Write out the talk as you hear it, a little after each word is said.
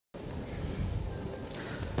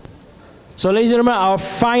So ladies and gentlemen, our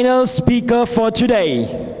final speaker for today.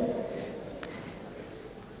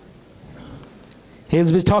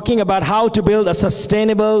 He'll be talking about how to build a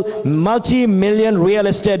sustainable multi-million real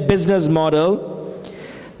estate business model.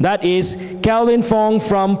 That is Kelvin Fong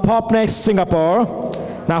from Popnex Singapore.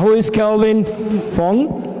 Now, who is Kelvin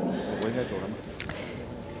Fong?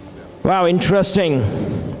 Wow, interesting.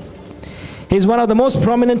 He's one of the most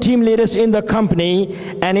prominent team leaders in the company,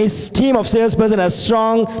 and his team of salespersons has a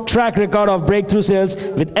strong track record of breakthrough sales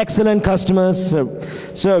with excellent customer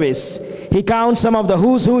service. He counts some of the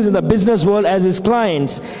who's who's in the business world as his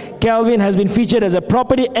clients. Kelvin has been featured as a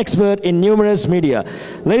property expert in numerous media.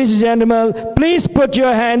 Ladies and gentlemen, please put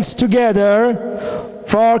your hands together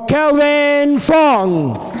for Kelvin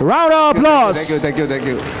Fong. Round of applause. Thank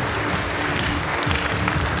you.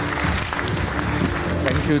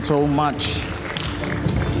 Thank you so much.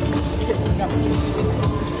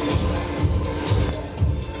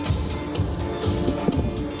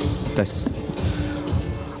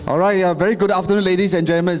 All right, very good afternoon, ladies and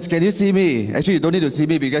gentlemen. Can you see me? Actually, you don't need to see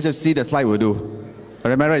me because you see the slide will do.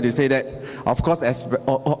 Am I right to say that? Of course, as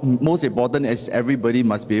most important is everybody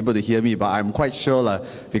must be able to hear me, but I'm quite sure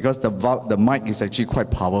because the mic is actually quite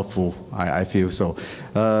powerful, I feel so.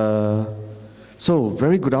 So,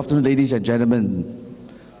 very good afternoon, ladies and gentlemen.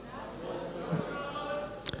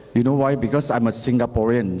 You know why? Because I'm a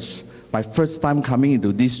Singaporean. My first time coming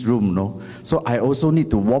into this room, no? So I also need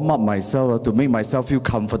to warm up myself to make myself feel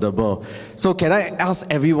comfortable. So can I ask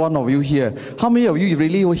every one of you here, how many of you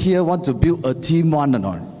really here want to build a team one or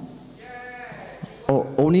not? Oh,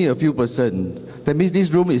 only a few percent. That means this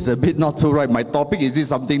room is a bit not too right. My topic is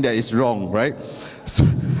something that is wrong, right? So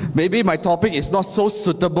maybe my topic is not so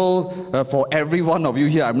suitable for every one of you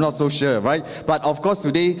here. I'm not so sure, right? But of course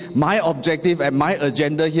today, my objective and my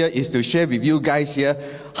agenda here is to share with you guys here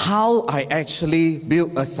how I actually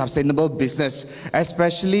build a sustainable business.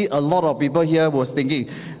 Especially a lot of people here was thinking,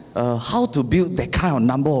 how to build that kind of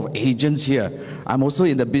number of agents here. I'm also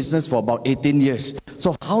in the business for about 18 years.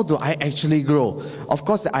 So how do I actually grow? Of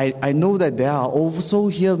course, I know that there are also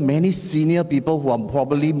here many senior people who are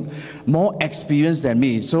probably more experienced than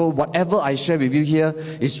me. So whatever I share with you here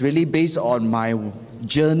is really based on my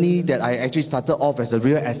journey that I actually started off as a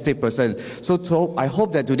real estate person. So I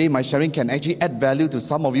hope that today my sharing can actually add value to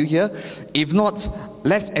some of you here. If not,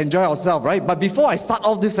 let's enjoy ourselves, right? But before I start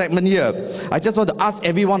off this segment here, I just want to ask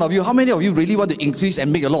every one of you, how many of you really want to increase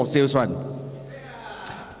and make a lot of sales one?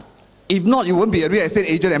 If not, you won't be a real estate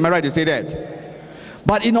agent, am I right to say that?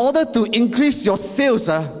 But in order to increase your sales,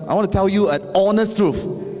 I want to tell you an honest truth.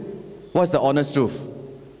 What's the honest truth?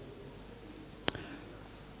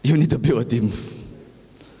 You need to build a team.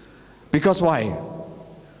 Because why?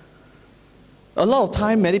 A lot of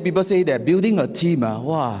time, many people say that building a team,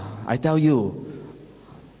 wow, I tell you,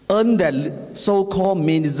 earn that so-called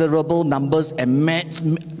miserable numbers and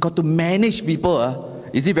got to manage people,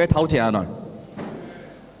 is it very tao-tia or not?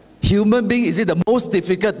 Human being, is it the most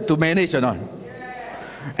difficult to manage or not?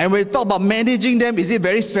 And when we talk about managing them, is it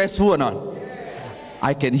very stressful or not?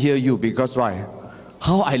 I can hear you, because why?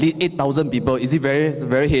 How I lead 8,000 people, is it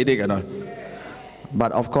very headache or not?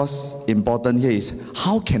 But of course, important here is,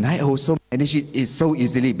 how can I also manage it so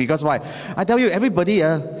easily? Because why? I tell you, everybody,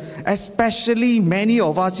 especially many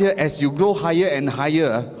of us here, as you grow higher and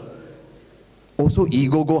higher, also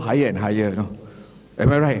ego go higher and higher, you know?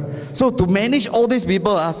 Am I right? So to manage all these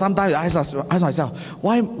people, sometimes I ask myself,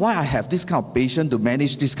 why I have this kind of patience to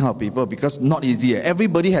manage this kind of people? Because not easy.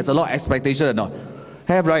 Everybody has a lot of expectation or not?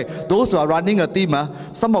 Have, right? Those who are running a team,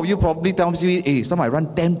 some of you probably tell me, hey, I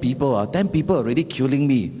run 10 people, 10 people are already killing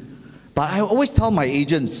me. But I always tell my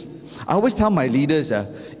agents, I always tell my leaders,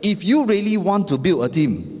 if you really want to build a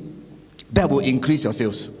team, that will increase your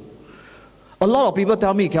sales. A lot of people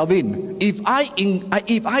tell me, Kelvin, if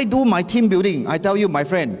I do my team building, I tell you, my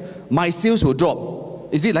friend, my sales will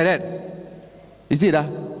drop. Is it like that? Is it?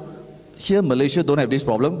 Here, Malaysia don't have this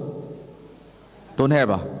problem? Don't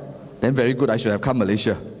have? Then very good, I should have come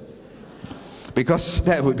Malaysia. Because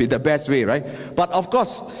that would be the best way, right? But of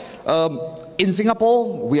course, in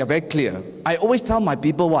Singapore, we are very clear. I always tell my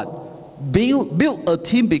people what? Build a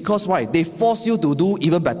team, because why? They force you to do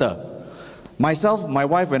even better. Myself, my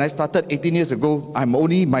wife, when I started 18 years ago, I'm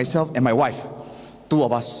only myself and my wife, two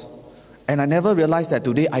of us. And I never realized that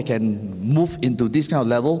today I can move into this kind of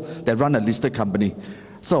level that run a listed company.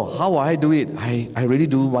 So how I do it? I really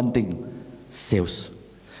do one thing, sales.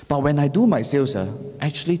 But when I do my sales,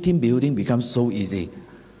 actually team building becomes so easy.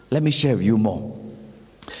 Let me share with you more.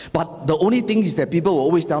 But the only thing is that people will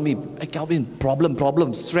always tell me, hey, Kelvin,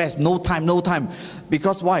 problem, stress, no time.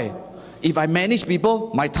 Because why? If I manage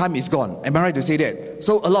people, my time is gone. Am I right to say that?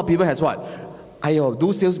 So a lot of people has what? Ayo,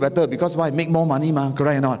 do sales better because why? Make more money, ma.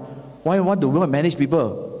 Correct or not? Why want to manage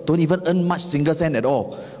people? Don't even earn much single cent at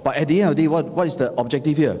all. But at the end of the day, what is the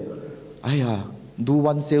objective here? Do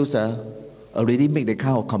one sales, already make the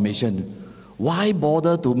kind of commission. Why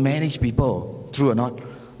bother to manage people? True or not?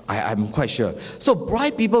 I'm quite sure. So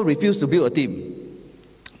bright people refuse to build a team.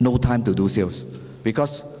 No time to do sales.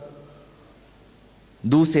 Because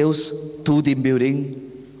do sales, do team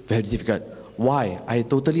building, very difficult. Why? I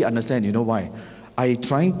totally understand. You know why? I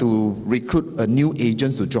trying to recruit a new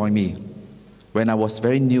agent to join me. When I was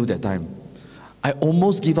very new that time, I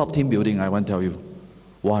almost give up team building, I want to tell you.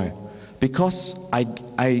 Why? Because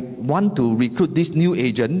I want to recruit this new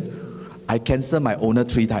agent, I cancel my owner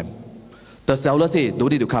 3 times. The seller say, don't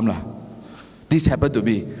need to come lah. This happened to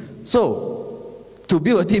me. So, to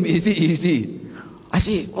build a team, easy. I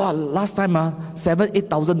say, wow, last time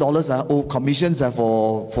 $7,000-8,000 commissions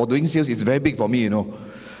for doing sales is very big for me, you know.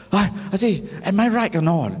 I say, am I right or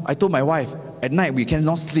not? I told my wife, at night we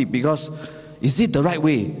cannot sleep because, is it the right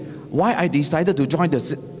way? Why I decided to join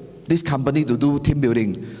this company to do team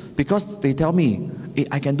building? Because they tell me, hey,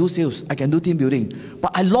 I can do sales, I can do team building,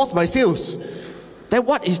 but I lost my sales. Then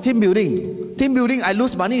what is team building? Team building, I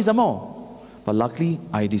lose money some more. But luckily,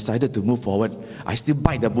 I decided to move forward. I still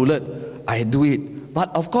bite the bullet, I do it.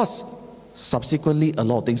 But of course, subsequently, a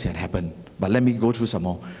lot of things had happened. But let me go through some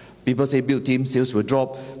more. People say build team, sales will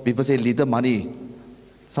drop. People say little money.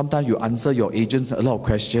 Sometimes you answer your agents a lot of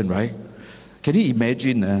questions, right? Can you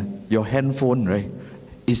imagine your handphone, right,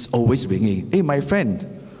 is always ringing? Hey, my friend,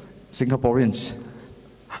 Singaporeans,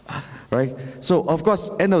 right? So, of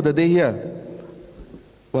course, end of the day here,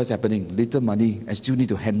 what's happening? Little money, and still need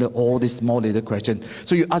to handle all these small little questions.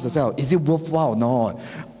 So you ask yourself, is it worthwhile? No.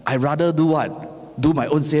 I'd rather do what? Do my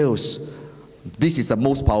own sales. This is the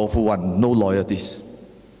most powerful one, no loyalties.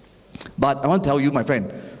 But I want to tell you, my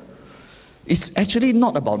friend, it's actually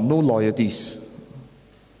not about no loyalties.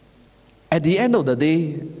 At the end of the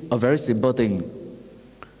day, a very simple thing.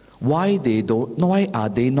 Why are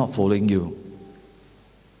they not following you?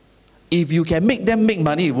 If you can make them make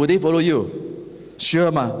money, will they follow you?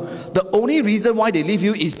 Sure, ma. The only reason why they leave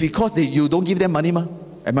you is because you don't give them money, ma.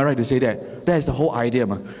 Am I right to say that? That is the whole idea,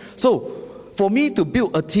 ma. So, for me to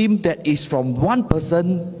build a team that is from 1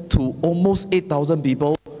 person to almost 8,000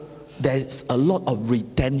 people, there's a lot of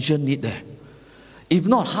retention need there. If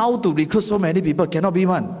not, how to recruit so many people? Cannot be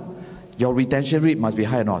one. Your retention rate must be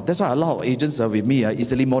high or not. That's why a lot of agents are with me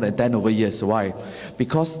easily more than 10 over years. Why?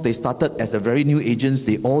 Because they started as a very new agents,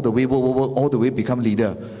 they all the way work, all the way become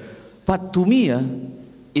leader. But to me,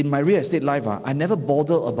 in my real estate life, I never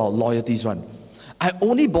bother about loyalties one. I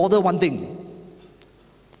only bother one thing.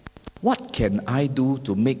 What can I do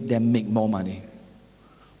to make them make more money?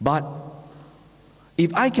 But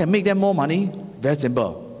if I can make them more money, very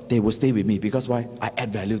simple, they will stay with me. Because why? I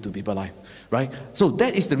add value to people's life, right? So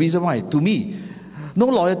that is the reason why, to me, no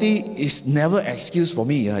loyalty is never an excuse for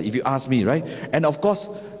me, if you ask me, right? And of course,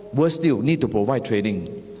 worse still, need to provide training.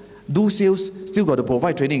 Do sales, still got to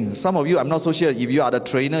provide training. Some of you, I'm not so sure if you are the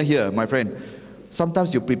trainer here, my friend.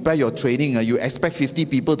 Sometimes you prepare your training, you expect 50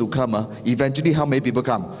 people to come. Eventually, how many people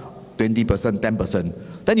come? 20%,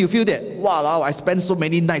 10%. Then you feel that, wow, I spent so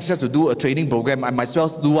many nights just to do a training program. I might as well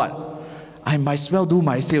do what? I might as well do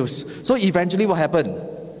my sales. So eventually what happened?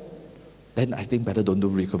 Then I think better don't do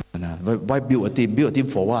recruitment. Why build a team? Build a team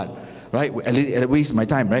for what? Right? At waste my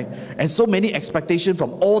time, right? And so many expectations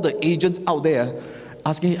from all the agents out there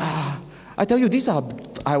asking, I tell you, these are,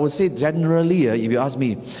 I would say generally, if you ask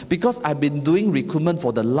me, because I've been doing recruitment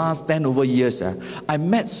for the last 10 over years, I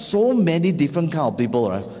met so many different kind of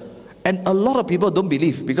people, and a lot of people don't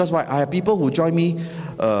believe, because why? I have people who join me,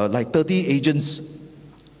 like 30 agents.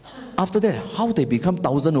 After that, how they become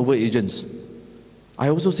 1,000 over agents? I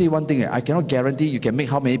also say one thing, I cannot guarantee you can make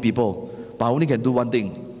how many people, but I only can do one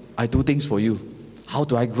thing. I do things for you. How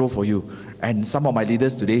do I grow for you? And some of my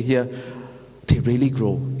leaders today here, they really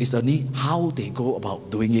grow. It's only how they go about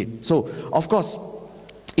doing it. So, of course,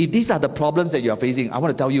 if these are the problems that you are facing, I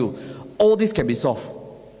want to tell you, all this can be solved.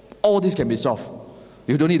 All this can be solved.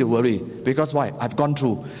 You don't need to worry. Because why? I've gone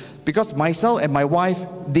through. Because myself and my wife,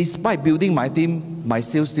 despite building my team, my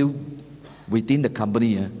sales still within the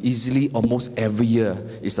company, easily almost every year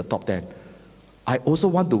is the top 10. I also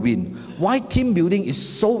want to win. Why team building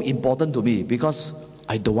is so important to me? Because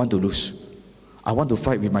I don't want to lose. I want to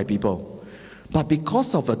fight with my people. But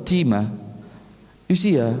because of a team, you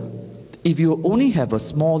see, if you only have a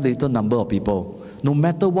small little number of people, no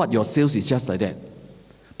matter what, your sales is just like that.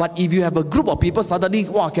 But if you have a group of people suddenly,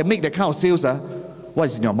 wow, can make that kind of sales, what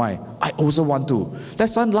is in your mind? I I also want to.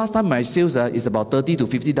 That's why last time my sales is about 30 to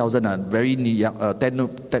 50,000, very young,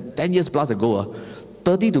 10 years plus ago.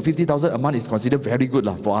 30 to 50,000 a month is considered very good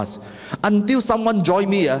for us. Until someone joined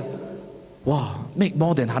me, wow, make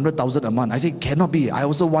more than 100,000 a month. I say, cannot be, I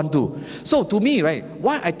also want to. So to me, right,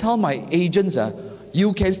 why I tell my agents,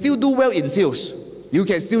 you can still do well in sales. You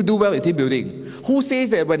can still do well in team building. Who says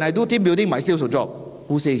that when I do team building, my sales will drop?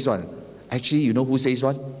 Who says one? Actually, you know who says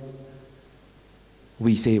one?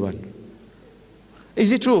 We say one.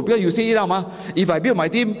 Is it true? Because you say it out, if I build my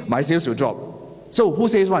team, my sales will drop. So who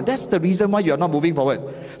says one? That's the reason why you are not moving forward.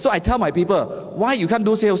 So I tell my people, why you can't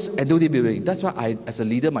do sales and do team building? That's why I, as a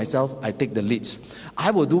leader myself, I take the lead. I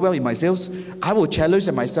will do well in my sales. I will challenge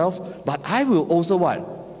myself, but I will also what?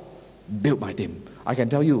 Build my team. I can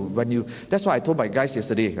tell you, that's why I told my guys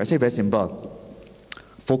yesterday, I say very simple.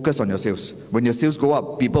 Focus on your sales. When your sales go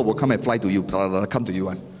up, people will come and fly to you, come to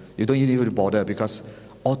you. You don't even bother because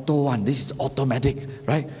this is automatic,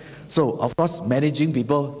 right? So, of course, managing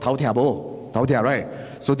people, right?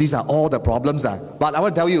 So these are all the problems. But I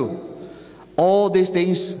want to tell you, all these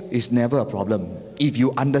things is never a problem. If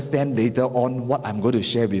you understand later on what I'm going to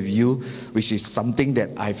share with you, which is something that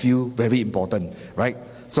I feel very important, right?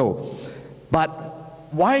 So, but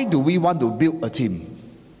why do we want to build a team?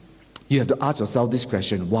 You have to ask yourself this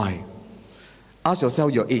question, why? Ask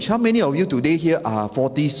yourself your age. How many of you today here are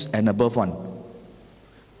 40s and above one?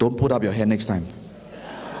 Don't put up your hand next time.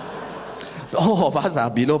 All of us are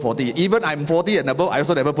below 40. Even I'm 40 and above, I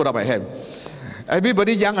also never put up my hand.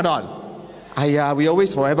 Everybody young or not? We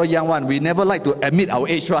always forever young one. We never like to admit our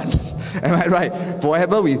age one. Am I right?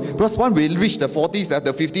 Forever because when we reach the 40s,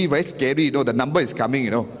 the 50s, very scary, the number is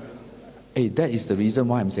coming, Hey, that is the reason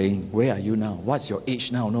why I'm saying, where are you now? What's your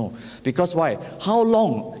age now? No. Because why? How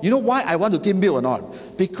long? You know why I want to team build or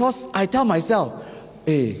not? Because I tell myself,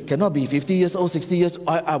 hey, cannot be 50 years old, 60 years old.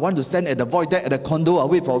 I want to stand at the void deck at the condo. I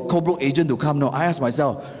wait for a co-broke agent to come. No, I ask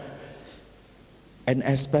myself. And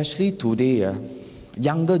especially today,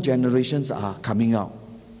 younger generations are coming out.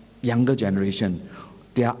 Younger generation.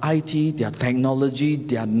 Their IT, their technology,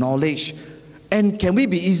 their knowledge. And can we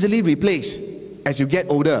be easily replaced as you get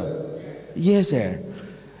older? Yes,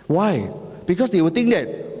 Why? Because they will think that,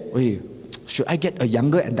 wait, should I get a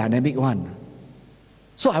younger and dynamic one?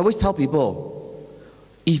 So I always tell people,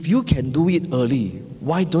 if you can do it early,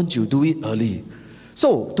 why don't you do it early?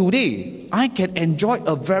 So today, I can enjoy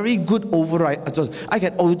a very good I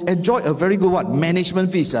can enjoy a very good one,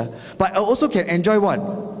 management fees, but I also can enjoy what?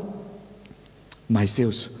 My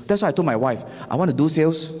sales. That's why I told my wife, I want to do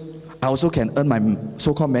sales. I also can earn my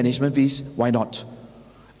so-called management fees. Why not?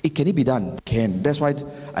 Can it be done? Can. That's why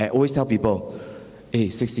I always tell people, hey,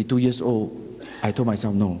 62 years old, I told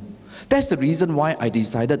myself no. That's the reason why I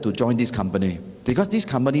decided to join this company. Because this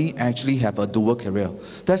company actually have a dual career.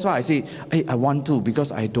 That's why I say, hey, I want to,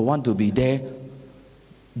 because I don't want to be there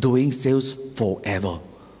doing sales forever.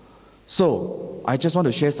 So, I just want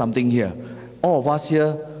to share something here. All of us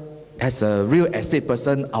here, as a real estate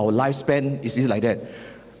person, our lifespan is like that.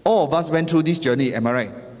 All of us went through this journey, am I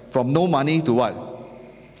right? From no money to what?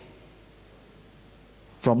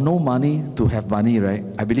 From no money to have money, right?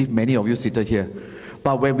 I believe many of you seated here.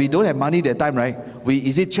 But when we don't have money that time, right? Right?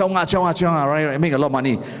 Make a lot of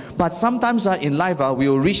money. But sometimes in life, we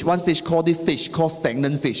will reach one stage called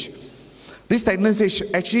stagnant stage. This stagnant stage,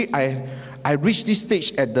 actually, I reached this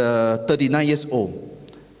stage at the 39 years old.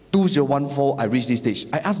 2014, I reached this stage.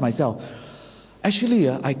 I asked myself, actually,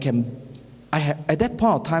 at that point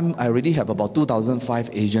of time, I already have about 2,005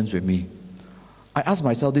 agents with me. I asked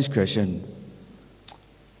myself this question.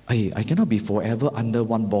 Hey, I cannot be forever under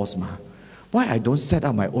one boss, ma. Why I don't set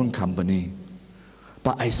up my own company?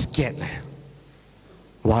 But I scared.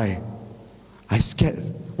 Why? I scared.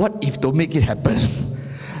 What if don't make it happen?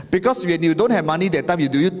 Because when you don't have money that time,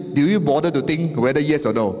 do you bother to think whether yes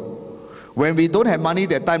or no? When we don't have money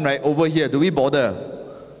that time, right, over here, do we bother?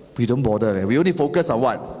 We don't bother. Right? We only focus on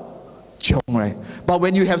what? Chiong, right? But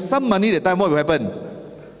when you have some money that time, what will happen?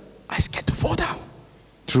 I scared to fall down.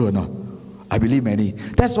 True or not? I believe many.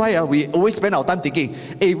 That's why we always spend our time thinking,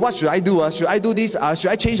 hey, what should I do? Should I do this?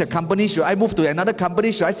 Should I change the company? Should I move to another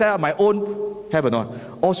company? Should I set up my own? Have or not?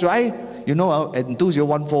 Or should I, in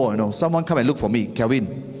 2014, someone come and look for me,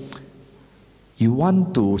 Kelvin. You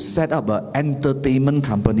want to set up an entertainment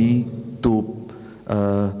company to,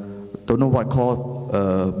 don't know what called,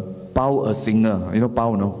 bao a singer.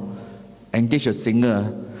 Bao, no? Engage a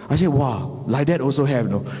singer. I said, wow, like that also have,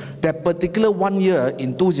 no? That particular 1 year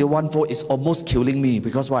in 2014 is almost killing me.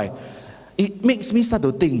 Because why? It makes me start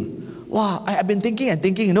to think, wow, I've been thinking and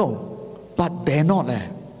thinking, but they're not.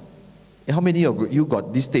 How many of you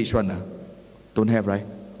got this stage one? Don't have, right?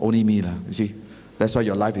 Only me lah. You see, that's why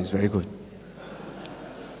your life is very good.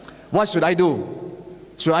 What should I do?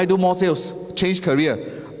 Should I do more sales? Change career?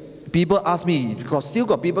 People ask me, because still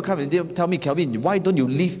got people come and tell me, Kelvin, why don't you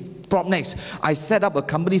leave PropNext? I set up a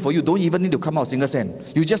company for you. Don't even need to come out single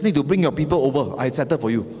cent. You just need to bring your people over. I settle for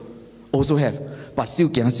you. Also have, but still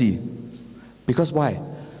can't see. Because why?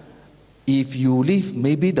 If you leave,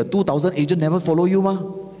 maybe the 2,000 agent never follow you, ma.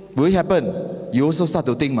 Will it happen? You also start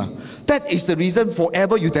to think, ma. That is the reason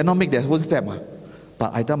forever you dare not make that one step, ma.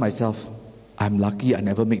 But I tell myself, I'm lucky I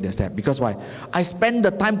never make that step. Because why? I spend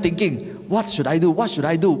the time thinking, what should I do? What should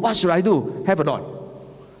I do? What should I do? Have or not?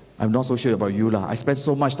 I'm not so sure about you lah. I spent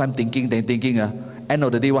so much time thinking, then thinking. End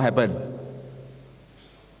of the day, what happened?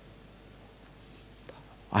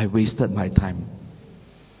 I wasted my time.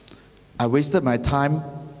 I wasted my time.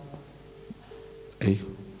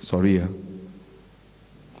 Sorry.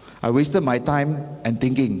 I wasted my time and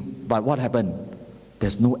thinking. But what happened?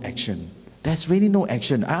 There's no action. There's really no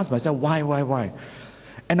action. I ask myself, why?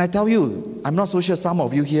 And I tell you, I'm not so sure some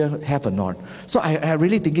of you here have or not. So I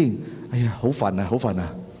really thinking, how fun,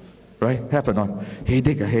 right? Have or not?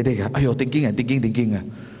 Headache. You're thinking and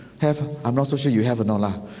thinking. Have? I'm not so sure you have or not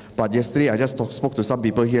lah. But yesterday I just spoke to some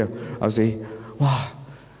people here. I was saying, wow,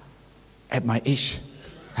 at my age,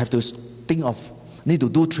 have to think of, need to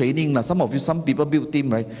do training lah. Some people build team,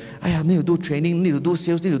 right? I need to do training, need to do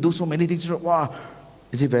sales, need to do so many things. Wow.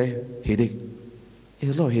 Is it very headache?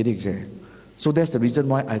 It's a lot of headaches. So that's the reason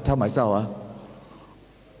why I tell myself,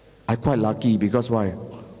 I'm quite lucky because why?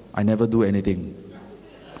 I never do anything.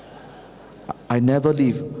 I never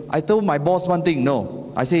leave. I told my boss one thing,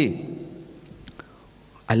 no. I say,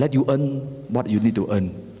 I let you earn what you need to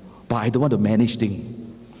earn, but I don't want to manage things.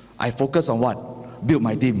 I focus on what? Build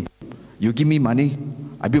my team. You give me money,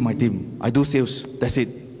 I build my team. I do sales, that's it.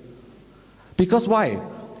 Because why?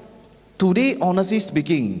 Today, honestly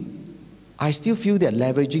speaking, I still feel that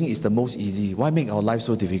leveraging is the most easy. Why make our life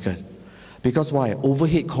so difficult? Because why?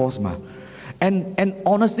 Overhead costs, ma. And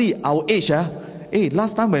honestly, our age,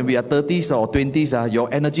 last time when we are 30s or 20s,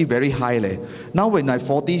 your energy very high. Now when I'm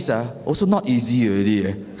 40s, also not easy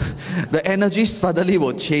already. The energy suddenly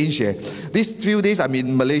will change. These few days I'm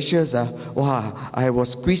in Malaysia, wow, I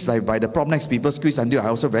was squeezed like by the PropNext people, squeezed until I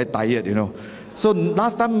also very tired, you know. So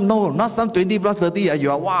last time 20 plus 30, you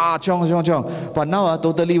are wow, chong. But now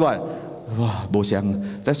totally what? Wow, bo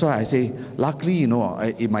xiang. That's why I say, luckily, you know,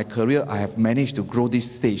 in my career, I have managed to grow this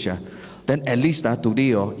stage. Then at least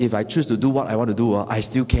today, if I choose to do what I want to do, I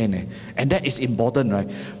still can. And that is important, right?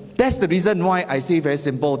 That's the reason why I say very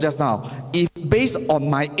simple just now. If based on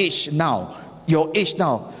my age now, your age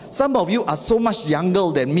now, some of you are so much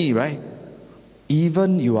younger than me, right?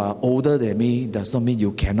 Even you are older than me, does not mean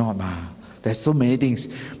you cannot, ma. There's so many things.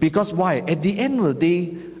 Because why? At the end of the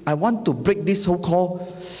day, I want to break this so-called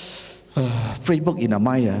framework in our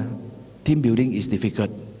mind. Team building is difficult.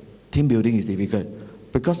 Team building is difficult.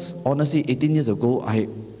 Because honestly, 18 years ago, I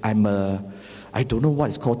don't know what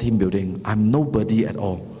is called team building. I'm nobody at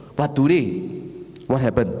all. But today, what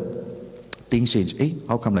happened? Things change.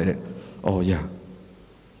 How come like that? Oh yeah.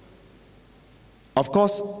 Of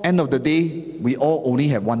course, end of the day, we all only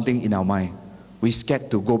have one thing in our mind. We're scared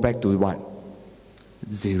to go back to what?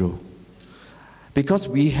 Zero. Because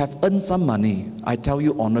we have earned some money. I tell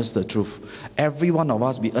you honest the truth. Every one of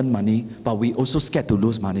us, we earn money, but we also scared to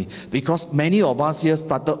lose money. Because many of us here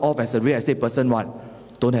started off as a real estate person, what?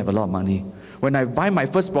 Don't have a lot of money. When I buy my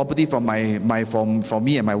first property from from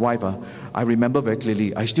me and my wife, I remember very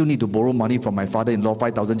clearly, I still need to borrow money from my father-in-law,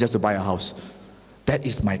 5,000 just to buy a house. That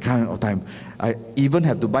is my kind of time. I even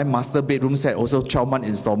have to buy master bedroom set, also 12-month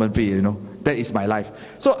installment fee, you know. That is my life.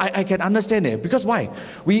 So I can understand it. Because why?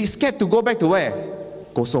 We scared to go back to where?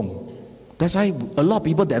 Kosong. That's why a lot of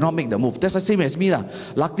people dare not make the move. That's the same as me lah.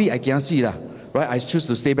 Luckily I can see lah. Right? I choose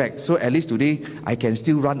to stay back. So at least today I can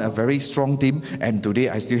still run a very strong team, and today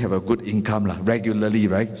I still have a good income lah, regularly,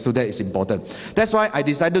 right? So that is important. That's why I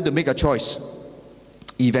decided to make a choice.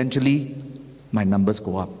 Eventually, my numbers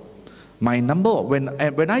go up. My number,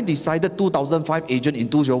 when I decided 2005 agent in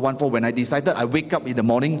 2014, when I decided, I wake up in the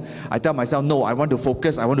morning, I tell myself, no, I want to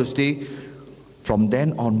focus, I want to stay. From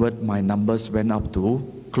then onward, my numbers went up to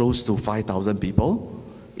close to 5,000 people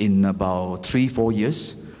in about 3-4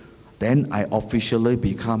 years. Then I officially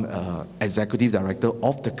become executive director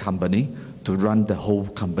of the company to run the whole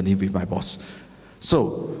company with my boss.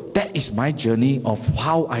 So that is my journey of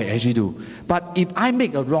how I actually do. But if I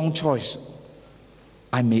make a wrong choice,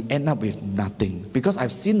 I may end up with nothing. Because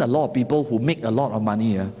I've seen a lot of people who make a lot of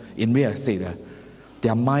money in real estate.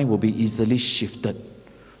 Their mind will be easily shifted.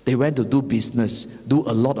 They went to do business, do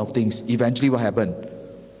a lot of things. Eventually what happened?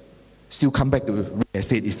 still come back to real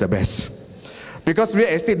estate is the best. Because real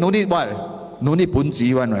estate no need what? No need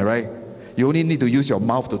punji one, right? You only need to use your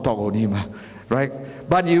mouth to talk only, right?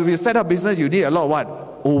 But if you set up business, you need a lot of what?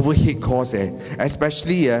 Overhead costs,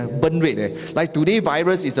 especially burn rate. Like today,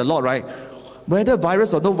 virus is a lot, right? Whether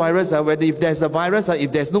virus or no virus, whether if there's a virus,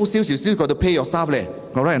 if there's no sales, you still got to pay your staff,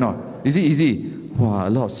 correct or not? Is it easy? Wow, a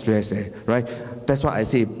lot of stress, right? That's why I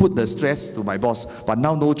say put the stress to my boss. But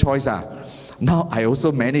now no choice. Now I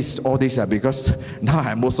also manage all this because now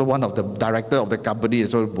I'm also one of the director of the company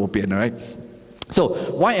as well, right? So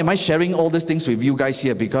why am I sharing all these things with you guys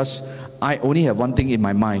here? Because I only have one thing in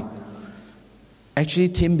my mind. Actually,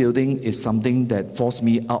 team building is something that forced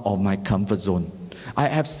me out of my comfort zone. I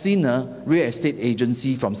have seen a real estate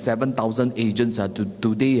agency from 7,000 agents to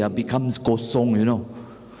today becomes Kosong, you know.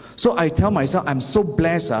 So I tell myself, I'm so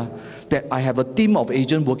blessed that I have a team of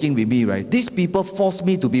agents working with me, right? These people force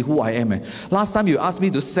me to be who I am. Last time you asked me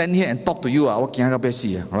to stand here and talk to you,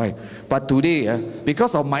 right? But today,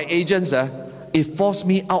 because of my agents, it forced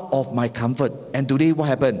me out of my comfort. And today, what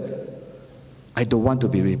happened? I don't want to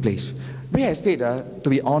be replaced. Real estate, to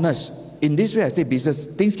be honest, in this real estate business,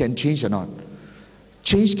 things can change or not.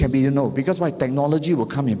 Change can be, you know, because why? Technology will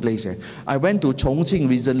come in place. I went to Chongqing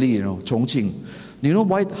recently, you know, Chongqing. You know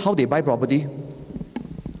why? How they buy property?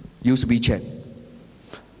 Use WeChat.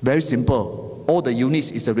 Very simple. All the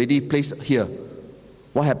units is already placed here.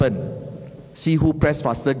 What happened? See who press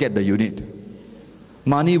faster, get the unit.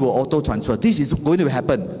 Money will auto transfer. This is going to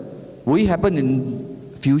happen. Will it happen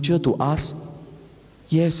in future to us?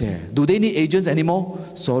 Yes. Do they need agents anymore?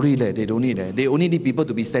 Sorry, they don't need it. They only need people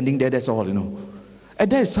to be standing there, that's all, you know.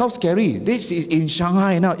 And that is how scary. This is in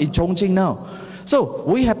Shanghai now, in Chongqing now. So,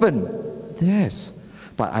 will it happen? Yes.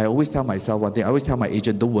 But I always tell myself one thing. I always tell my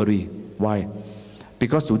agent, don't worry. Why?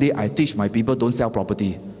 Because today I teach my people, don't sell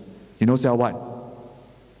property. You know, sell what?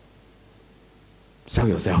 Sell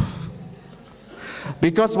yourself.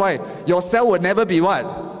 Because why? Your sell will never be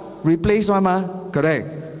what? Replaced one,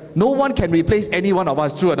 correct? No one can replace any one of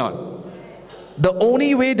us, true or not? The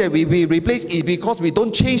only way that we replace is because we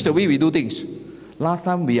don't change the way we do things. Last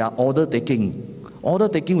time we are order taking. Order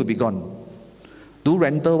taking will be gone. Do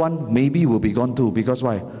rental one, maybe will be gone too. Because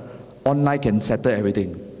why? Online can settle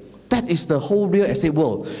everything. That is the whole real estate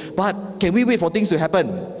world. But can we wait for things to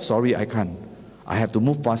happen? Sorry, I can't. I have to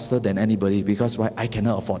move faster than anybody because why? I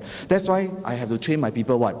cannot afford. That's why I have to train my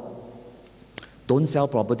people what? Don't sell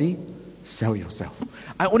property, sell yourself.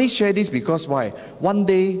 I only share this because why? One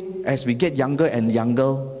day, as we get younger and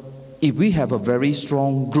younger, if we have a very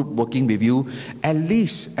strong group working with you, at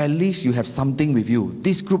least you have something with you.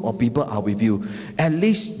 This group of people are with you. At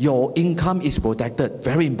least your income is protected.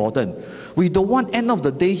 Very important. We don't want end of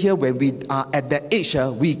the day here when we are at that age,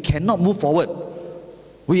 we cannot move forward.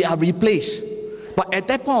 We are replaced. But at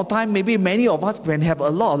that point of time, maybe many of us can have a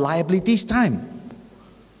lot of liabilities time.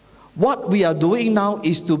 What we are doing now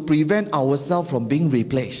is to prevent ourselves from being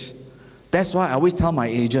replaced. That's why I always tell my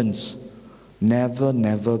agents,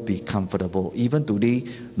 never be comfortable. Even today,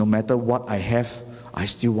 no matter what I have, I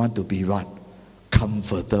still want to be what?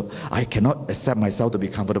 Comfortable. I cannot accept myself to be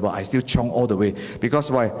comfortable. I still chong all the way.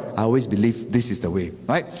 Because why? I always believe this is the way.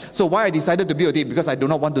 Right? So why I decided to build a team? Because I do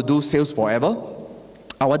not want to do sales forever.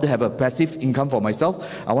 I want to have a passive income for myself.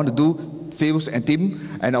 I want to do sales and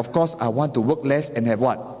team. And of course, I want to work less and have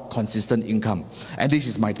what? Consistent income. And this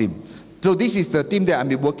is my team. So this is the team that I've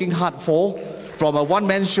been working hard for. From a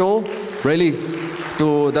one-man show, really,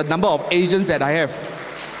 to the number of agents that I have.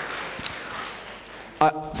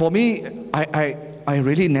 For me, I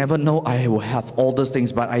really never know I will have all those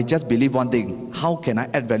things, but I just believe one thing. How can I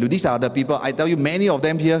add value? These are the people, I tell you, many of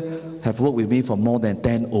them here have worked with me for more than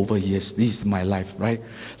 10 over years. This is my life, right?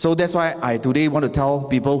 So that's why I today want to tell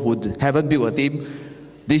people who haven't built a team,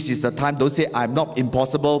 this is the time. Don't say I'm not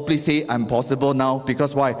impossible. Please say I'm possible now.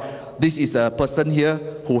 Because why? This is a person here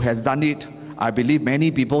who has done it. I believe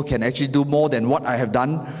many people can actually do more than what I have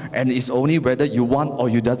done, and it's only whether you want or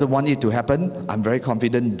you doesn't want it to happen. I'm very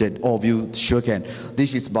confident that all of you sure can.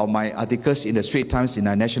 This is about my articles in the Straits Times in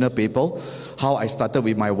a national paper, how I started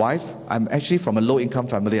with my wife. I'm actually from a low-income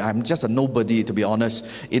family. I'm just a nobody, to be honest.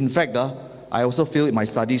 In fact, I also feel in my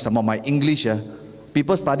studies, some of my English,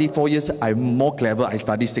 people study 4 years, I'm more clever, I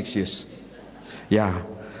study 6 years. Yeah.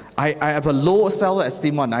 I have a low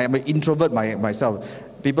self-esteem one. I am an introvert myself.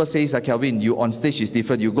 People say, Kelvin, you on stage is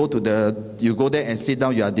different. You go there and sit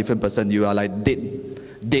down, you are a different person. You are like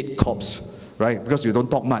dead corpse, right? Because you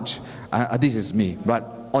don't talk much. This is me.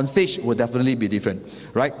 But on stage will definitely be different,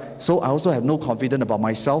 right? So I also have no confidence about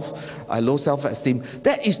myself. I low self-esteem.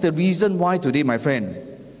 That is the reason why today, my friend,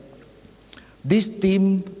 this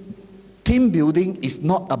team Team building is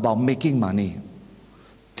not about making money.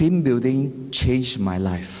 Team building changed my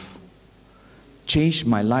life. Changed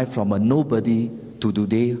my life from a nobody to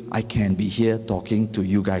today I can be here talking to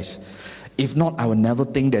you guys. If not, I would never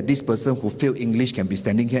think that this person who failed English can be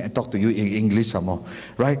standing here and talk to you in English some more,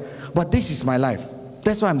 right? But this is my life.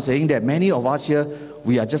 That's why I'm saying that many of us here,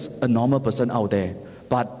 we are just a normal person out there.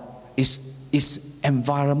 But it's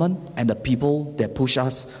environment and the people that push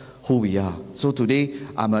us who we are. So today,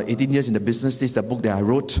 I'm 18 years in the business. This is the book that I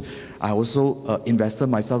wrote. I also invested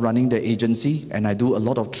myself running the agency, and I do a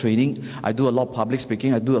lot of training. I do a lot of public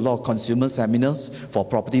speaking. I do a lot of consumer seminars for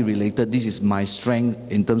property related. This is my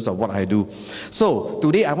strength in terms of what I do. So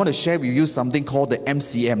today, I want to share with you something called the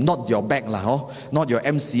MCM, not your bag, not your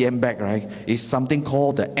MCM bag, right? It's something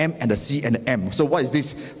called the M and the C and the M. So what is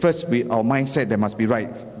this? First, our mindset that must be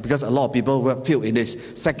right, because a lot of people will fail in this.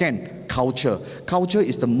 Second, culture. Culture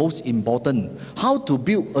is the most important. How to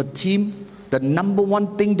build a team? The number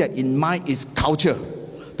one thing that in mind is culture,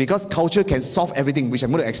 because culture can solve everything, which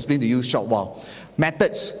I'm going to explain to you in a short while.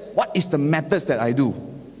 Methods. What is the methods that I do?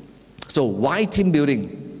 So why team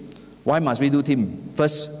building? Why must we do team?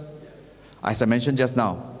 First, as I mentioned just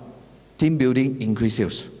now, team building increase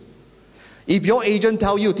sales. If your agent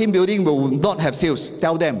tell you team building will not have sales,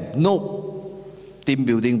 tell them no. Team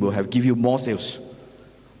building will give you more sales.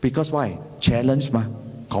 Because why? Challenge,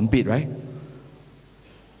 compete, right?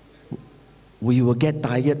 We will get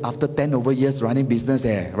tired after 10 over years running business,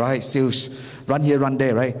 right? Sales, run here, run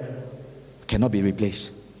there, right? Cannot be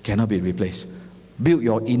replaced. Cannot be replaced. Build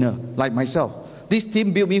your inner, like myself. This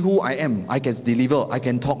team built me who I am. I can deliver. I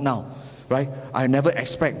can talk now, right? I never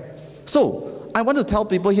expect. So I want to tell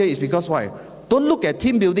people here is because why? Don't look at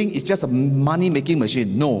team building. It's just a money-making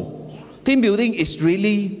machine. No. Team building is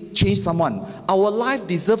really change someone. Our life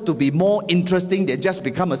deserves to be more interesting than just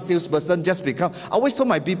become a salesperson, I always told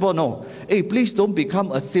my people, no, hey, please don't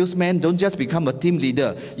become a salesman, don't just become a team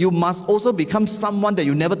leader. You must also become someone that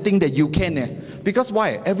you never think that you can. Because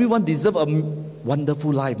why? Everyone deserves a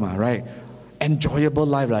wonderful life, right? Enjoyable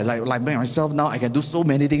life, right? Like myself now, I can do so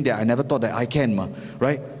many things that I never thought that I can,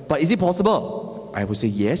 right? But is it possible? I would say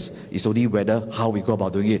yes. It's only whether how we go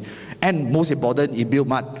about doing it. And most important, it built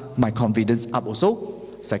my confidence up also.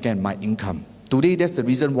 Second, my income. Today, that's the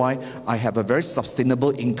reason why I have a very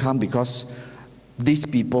sustainable income, because these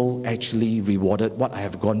people actually rewarded what I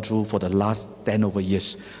have gone through for the last 10 over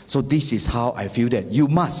years. So this is how I feel that you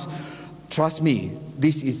must. Trust me,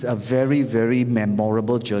 this is a very, very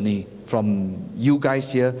memorable journey from you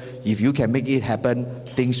guys here. If you can make it happen,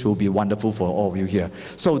 things will be wonderful for all of you here.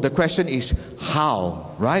 So the question is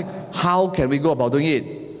how, right? How can we go about doing it?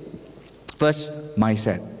 First,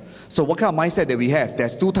 mindset. So what kind of mindset that we have?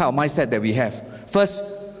 There's two types of mindset that we have. First,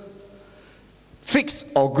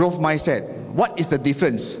 fixed or growth mindset. What is the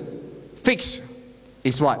difference? Fixed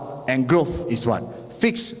is what? And growth is what?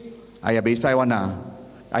 Fixed,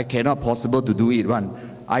 I cannot possible to do it one.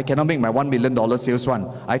 I cannot make my $1 million sales one.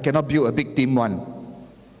 I cannot build a big team one.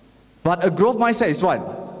 But a growth mindset is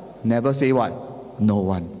what? Never say what? No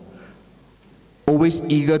one. Always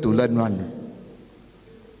eager to learn one.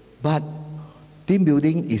 But team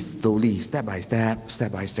building is slowly, step by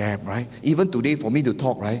step, right? Even today for me to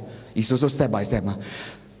talk, right? It's also step by step.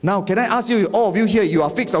 Now, can I ask you, all of you here, you are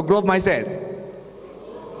fixed or growth mindset?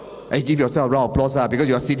 Hey, give yourself a round of applause because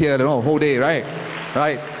you are sitting here the whole day, right?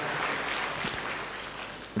 Right?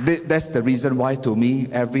 That's the reason why to me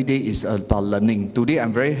every day is about learning. Today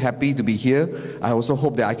I'm very happy to be here. I also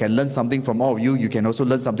hope that I can learn something from all of you. You can also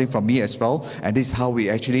learn something from me as well. And this is how we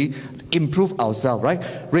actually improve ourselves, right?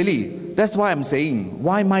 Really, that's why I'm saying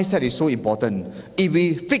why mindset is so important. If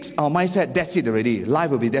we fix our mindset, that's it already.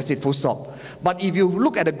 Life will be that's it, full stop. But if you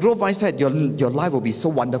look at the growth mindset, your life will be so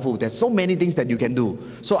wonderful. There's so many things that you can do.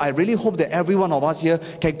 So I really hope that every one of us here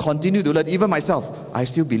can continue to learn. Even myself, I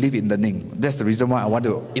still believe in learning. That's the reason why I want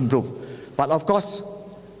to improve. But of course,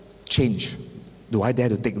 change. Do I dare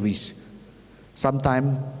to take risks?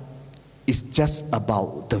 Sometimes it's just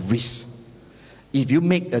about the risk. If you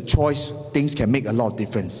make a choice, things can make a lot of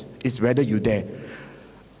difference. It's whether you dare.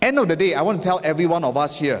 End of the day, I want to tell every one of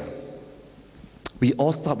us here, we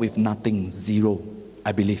all start with nothing, zero,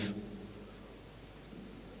 I believe.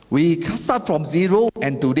 We start from zero,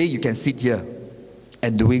 and today you can sit here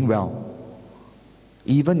and doing well.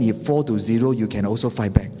 Even if fall to zero, you can also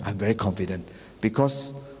fight back. I'm very confident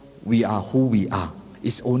because we are who we are.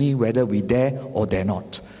 It's only whether we dare or dare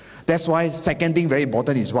not. That's why second thing very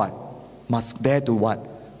important is what? Must dare to what?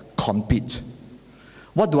 Compete.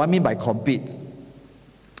 What do I mean by compete?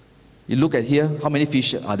 You look at here, how many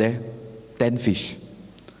fish are there? 10 fish.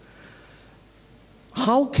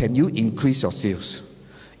 How can you increase your sales?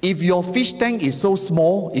 If your fish tank is so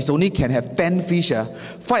small, it only can have 10 fish.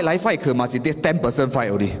 Fight like fight, must be 10% fight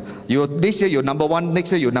only. This year you're number one,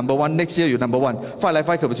 next year you're number one, next year you're number one. Fight like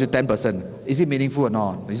fight, must be 10%. Is it meaningful or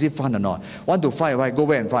not? Is it fun or not? Want to fight, right? Go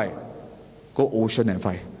where and fight? Go ocean and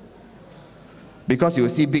fight. Because you will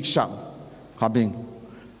see big shark coming.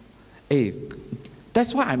 Hey,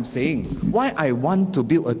 that's why I'm saying, why I want to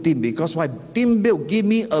build a team. Because why? Team build give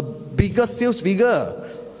me a bigger sales figure.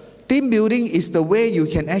 Team building is the way you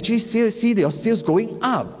can actually see your sales going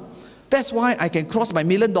up. That's why I can cross my $1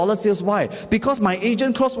 million sales. Why? Because my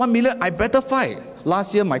agent crossed 1 million, I better fight.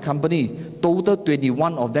 Last year, my company, total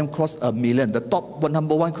 21 of them crossed $1 million. The top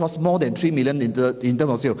number one crossed more than 3 million in terms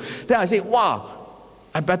of sales. Then I say, wow,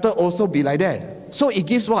 I better also be like that. So it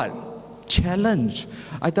gives what? Challenge.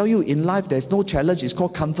 I tell you, in life, there's no challenge. It's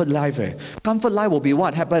called comfort life. Comfort life will be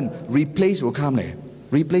what happen? Replace will come.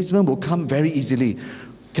 Replacement will come very easily.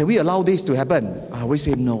 Can we allow this to happen? I always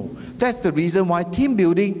say no. That's the reason why team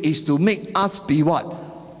building is to make us be what?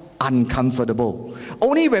 Uncomfortable.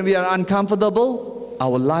 Only when we are uncomfortable,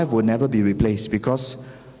 our life will never be replaced, because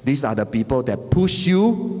these are the people that push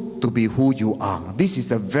you to be who you are. This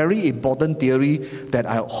is a very important theory that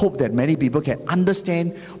I hope that many people can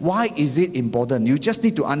understand. Why is it important? You just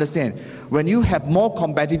need to understand, when you have more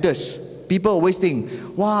competitors, people always think,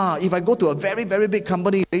 wow, if I go to a very, very big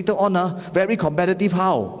company, later on, very competitive,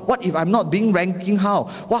 how? What if I'm not being ranking, how?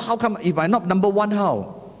 Well, how come if I'm not number one,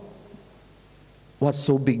 how? What's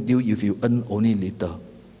so big deal if you earn only little?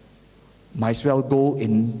 Might as well go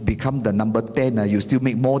and become the number 10, you still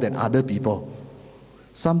make more than other people.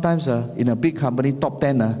 Sometimes in a big company, top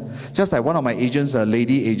 10, just like one of my agents,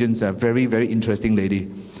 lady agents, a very, very interesting lady.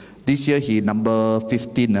 This year, he number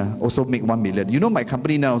 15, also make 1 million. You know my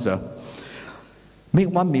company now, sir? Make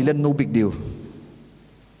 1 million, no big deal.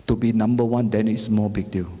 To be number one, then it's more big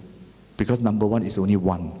deal. Because number one is only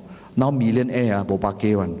one. Now millionaire,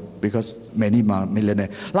 bopake one. Because many millionaire.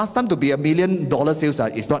 Last time to be $1 million sales,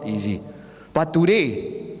 it's not easy. But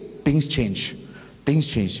today, things change. Things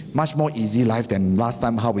change. Much more easy life than last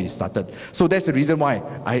time how we started. So that's the reason why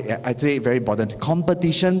I say very important.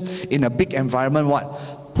 Competition in a big environment,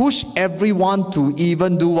 what? Push everyone to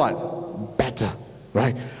even do what? Better.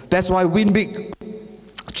 Right? That's why win big.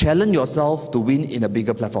 Challenge yourself to win in a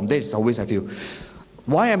bigger platform. That is always I feel.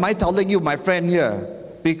 Why am I telling you, my friend here?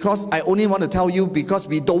 Because I only want to tell you because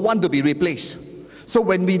we don't want to be replaced. So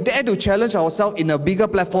when we dare to challenge ourselves in a bigger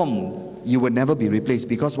platform, you will never be replaced.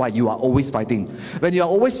 Because why? You are always fighting. When you are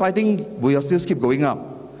always fighting, will your sales keep going up?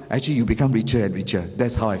 Actually, you become richer and richer.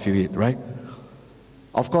 That's how I feel it, right?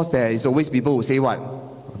 Of course, there is always people who say what?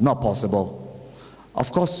 Not possible.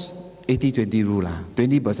 Of course, 80-20 rule.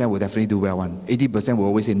 20% will definitely do well one. 80% will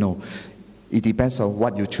always say no. It depends on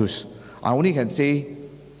what you choose. I only can say,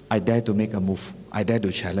 I dare to make a move. I dare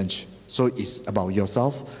to challenge. So it's about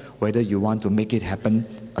yourself, whether you want to make it happen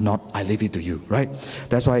or not. I leave it to you, right?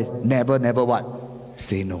 That's why never, never what?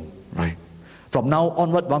 Say no, right? From now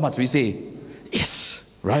onward, what must we say?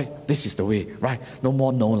 Yes, right? This is the way, right? No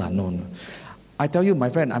more no lah, no. I tell you, my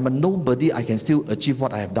friend, I'm a nobody. I can still achieve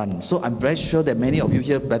what I have done. So I'm very sure that many of you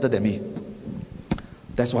here better than me.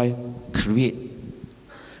 That's why create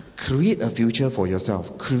a future for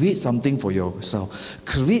yourself. Create something for yourself.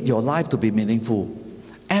 Create your life to be meaningful.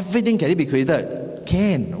 Everything can it be created?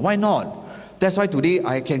 Can. Why not? That's why today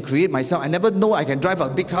I can create myself. I never know I can drive a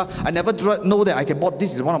big car. I never know that I can bought.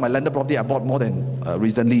 This is one of my landed property I bought more than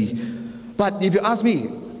recently. But if you ask me,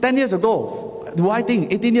 10 years ago, do I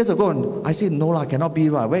think 18 years ago? I said, no lah, cannot be.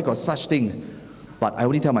 Where got such thing? But I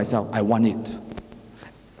only tell myself, I want it.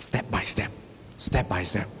 Step by step. Step by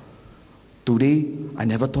step. Today, I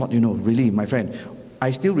never thought, really, my friend. I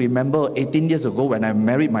still remember 18 years ago when I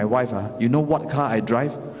married my wife. You know what car I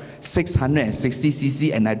drive?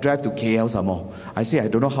 660cc, and I drive to KL some more. I say, I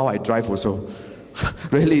don't know how I drive also.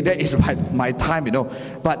 Really, that is my time,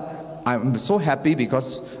 But I'm so happy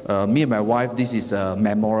because me and my wife, this is a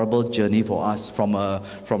memorable journey for us.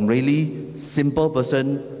 From really simple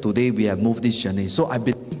person, today we have moved this journey. So I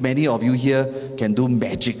believe many of you here can do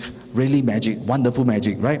magic, really magic, wonderful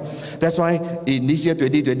magic, right? That's why in this year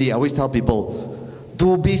 2020, I always tell people,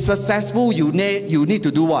 to be successful, you need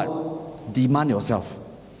to do what? Demand yourself.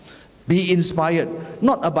 Be inspired.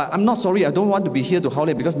 I'm not sorry, I don't want to be here to howl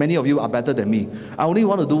it because many of you are better than me. I only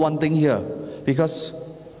want to do one thing here because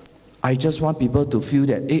I just want people to feel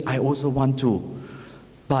that, hey, I also want to.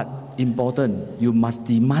 But important, you must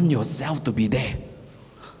demand yourself to be there.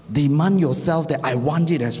 Demand yourself that I want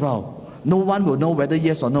it as well. No one will know whether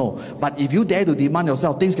yes or no. But if you dare to demand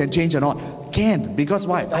yourself, things can change or not. can. Because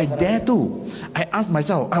why? I dare to. I ask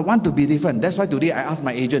myself, I want to be different. That's why today I ask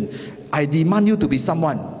my agent, I demand you to be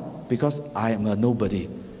someone. Because I am a nobody.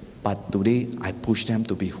 But today I push them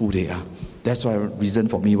to be who they are. That's why reason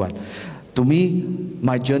for me what. To me,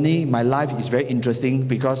 my journey, my life is very interesting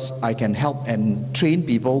because I can help and train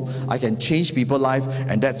people. I can change people's life,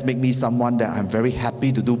 and that's make me someone that I'm very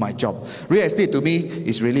happy to do my job. Real estate to me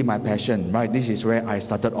is really my passion, right? This is where I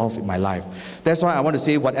started off in my life. That's why I want to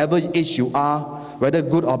say whatever age you are, whether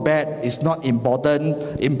good or bad, is not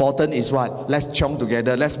important. Important is what? Let's chong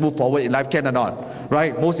together. Let's move forward in life, can or not?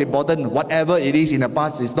 Right? Most important, whatever it is in the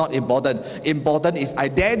past is not important. Important is I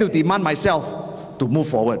dare to demand myself to move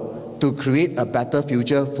forward, to create a better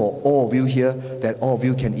future for all of you here, that all of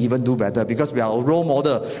you can even do better, because we are a role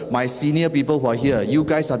model. My senior people who are here, you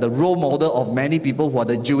guys are the role model of many people who are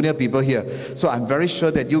the junior people here. So I'm very sure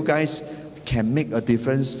that you guys can make a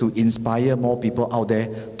difference to inspire more people out there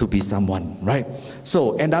to be someone, right?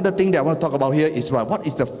 So another thing that I want to talk about here is what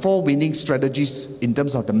is the 4 winning strategies in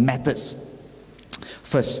terms of the methods.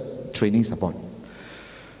 First, training support.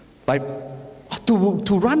 Like,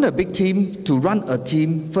 to run a big team, to run a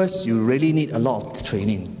team, first you really need a lot of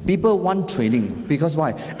training. People want training because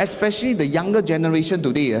why? Especially the younger generation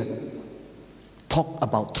today talk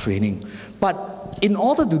about training. But in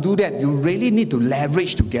order to do that, you really need to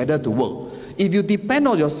leverage together to work. If you depend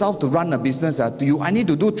on yourself to run a business, I need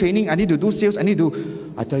to do training, I need to do sales, I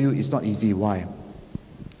tell you, it's not easy. Why?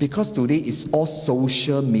 Because today it's all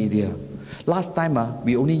social media. Last time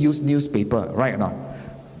we only use newspaper, right or not?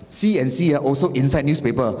 C&C also inside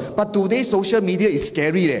newspaper. But today social media is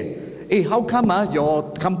scary. Hey, how come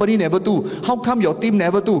your company never do? How come your team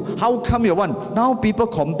never do? How come your one? Now people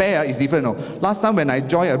compare, it's different. No? Last time when I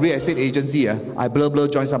joined a real estate agency, I blur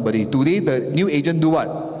join somebody. Today the new agent do what?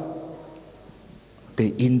 They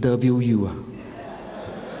interview you.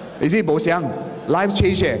 Is it bo xiang? Life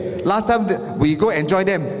change. Last time we go enjoy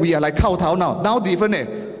them, we are like kao tao now. Now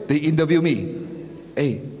different. They interview me.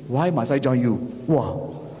 Hey, why must I join you? Wow.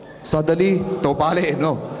 Suddenly,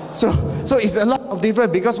 no. So it's a lot of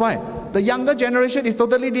different, because why? The younger generation is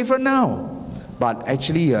totally different now. But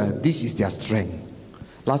actually, this is their strength.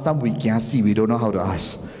 Last time we can't see, we don't know how to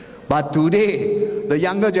ask. But today, the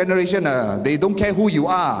younger generation, they don't care who you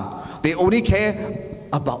are. They only care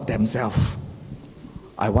about themselves.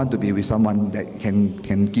 I want to be with someone that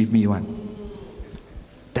can give me one.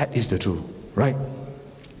 That is the truth, right?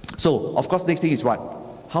 So, of course, next thing is what?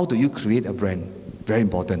 How do you create a brand? Very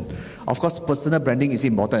important. Of course, personal branding is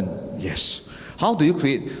important. Yes. How do you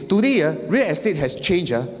create? Today, real estate has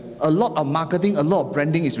changed. A lot of marketing, a lot of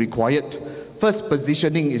branding is required. First,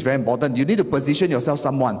 positioning is very important. You need to position yourself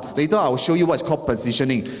someone. Later, I will show you what's called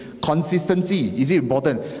positioning. Consistency is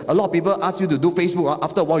important. A lot of people ask you to do Facebook.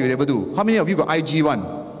 After a while, you never do. How many of you got IG one?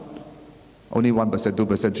 Only 1%, 2%,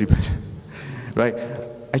 3%. Right?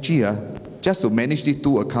 Actually, just to manage these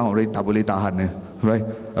 2 accounts already, double tahan. Right?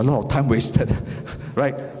 A lot of time wasted.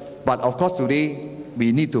 Right? But of course today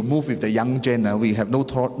we need to move with the young gen. We have no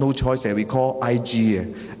choice. We call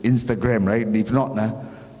IG, Instagram, right? If not,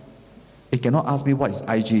 you cannot ask me what is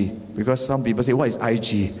IG, because some people say what is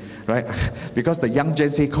IG, right? Because the young gen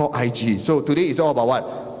say call IG. So today it's all about what?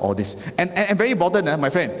 All this. And very important, my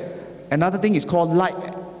friend. Another thing is called like.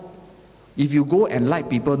 If you go and like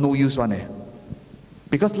people, no use one.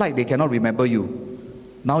 Because like they cannot remember you.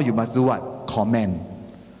 Now you must do what? Comment.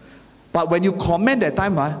 But when you comment that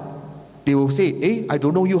time, they will say, hey, I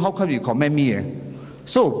don't know you, how come you comment me?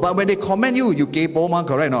 So, but when they comment you, you kaypo,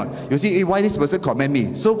 correct or not? You see, hey, why this person comment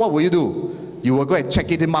me? So what will you do? You will go and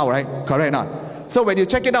check it out, right? Correct or not? So when you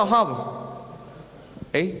check it out, how?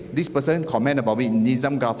 Hey, this person comment about me,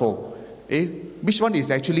 Nizam Gafo. Hey, which one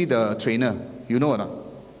is actually the trainer? You know or not?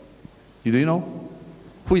 You do know?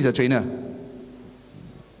 Who is the trainer?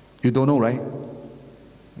 You don't know, right?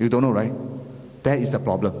 You don't know, right? That is the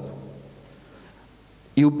problem.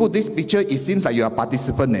 You put this picture, it seems like you are a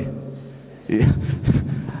participant. Yeah.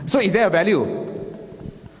 So is there a value?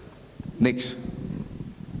 Next.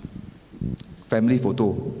 Family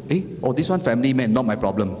photo. Oh, this one family man, not my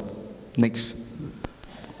problem. Next.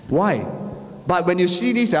 Why? But when you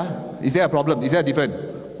see this, is there a problem? Is there a different?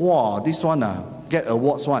 Wow, this one get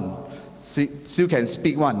awards one. Still can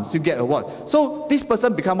speak one, still get award. So this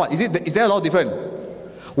person become what? Is there a lot different?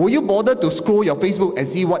 Will you bother to scroll your Facebook and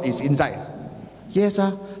see what is inside? Yes,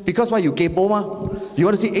 because why? You kaypo, you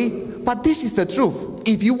want to see, hey, but this is the truth.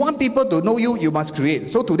 If you want people to know you, you must create.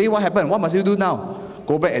 So today what happened? What must you do now?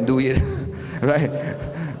 Go back and do it. Right?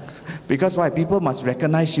 Because why? People must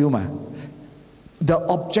recognize you. The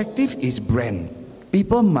objective is brand.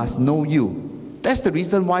 People must know you. That's the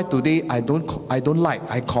reason why today I don't like.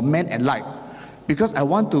 I comment and like. Because I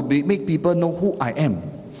want to make people know who I am.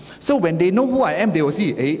 So when they know who I am, they will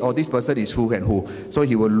see, hey, oh, this person is who and who. So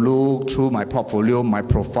he will look through my portfolio, my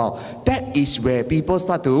profile. That is where people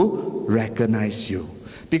start to recognize you.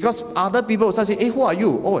 Because other people will start saying, hey, who are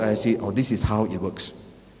you? Oh, I see, oh, this is how it works.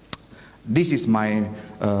 This is my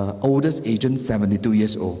oldest agent, 72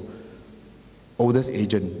 years old. Oldest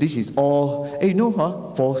agent. This is all, hey, you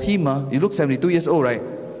know, for him, you look 72 years old, right?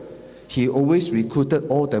 He always recruited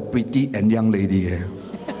all the pretty and young lady here.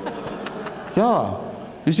 Yeah.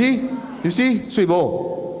 You see? Sweet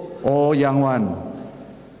Bo. All young one.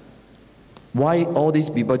 Why all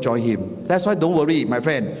these people join him? That's why don't worry, my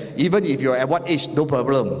friend. Even if you're at what age, no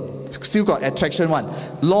problem. Still got attraction one.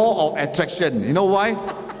 Law of attraction. You know why?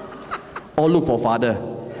 All look for father.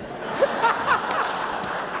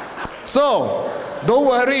 So, don't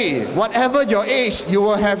worry. Whatever your age, you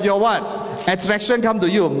will have your what? Attraction come to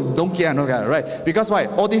you. Don't care, no care, right? Because why?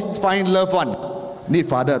 All these fine loved one need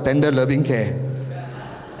father, tender, loving care.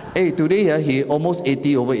 Hey, today he almost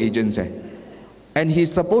 80 over agents. And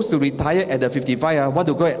he's supposed to retire at the 55. Want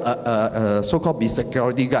to go so-called be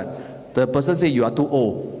security guard. The person say you are too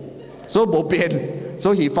old. So bo pian.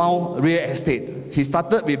 So he found real estate. He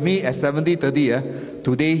started with me at 70-30.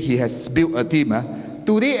 Today he has built a team.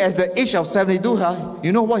 Today at the age of 72,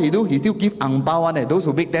 you know what he do? He still give ang pao. Those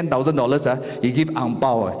who make $10,000, he give ang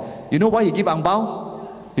pao. You know why he give ang pao?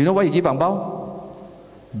 You know why he give ang pao?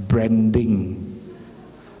 Branding.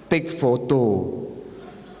 Take photo,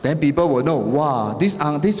 then people will know, wow, this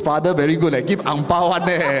father very good, like give ang pao one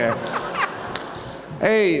there.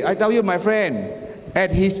 Hey, I tell you, my friend,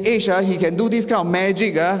 at his age, he can do this kind of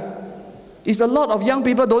magic. It's a lot of young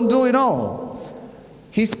people don't do, you know.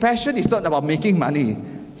 His passion is not about making money.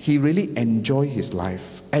 He really enjoy his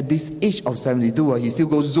life. At this age of 72, he still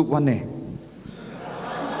goes zouk one day.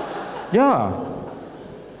 Yeah.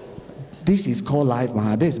 This is called life,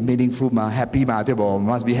 this is meaningful, happy,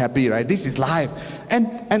 must be happy, right? This is life.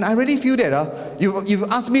 And I really feel that you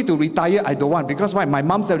ask me to retire, I don't want. Because why? My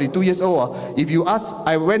mom's 72 years old. If you ask,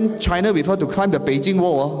 I went China with her to climb the Beijing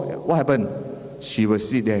Wall. What happened? She will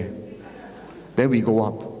sit there. Then we go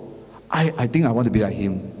up. I think I want to be like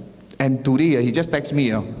him. And today, he just texts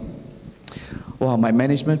me, wow, my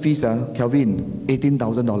management fees, Kelvin,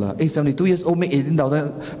 $18,000. Hey, 72 years old, make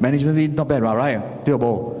 $18,000 management fee, not bad, right?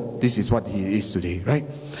 This is what he is today, right?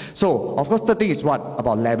 So, of course, the thing is what?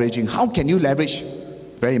 About leveraging. How can you leverage?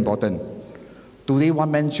 Very important. Today,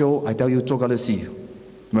 one-man show, I tell you, 做个乐戏,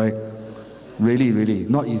 right? Really, really,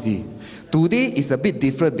 not easy. Today is a bit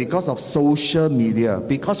different because of social media,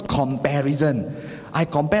 because comparison. I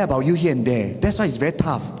compare about you here and there. That's why it's very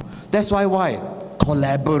tough. That's why?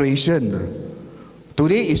 Collaboration.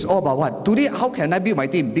 Today is all about what? Today, how can I build my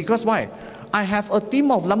team? Because why? I have a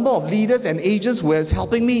team of number of leaders and agents who is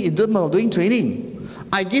helping me in terms of doing training.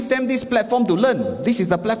 I give them this platform to learn. This is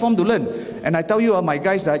the platform to learn. And I tell you, my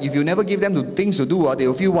guys, if you never give them things to do, they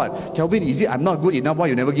will feel what? Kelvin, is it I'm not good enough? Why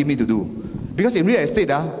you never give me to do? Because in real estate,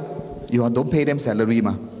 you don't pay them salary.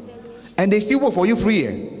 And they still work for you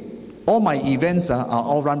free. All my events are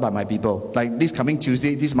all run by my people. Like this coming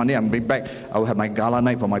Tuesday, this Monday, I'm bring back. I will have my gala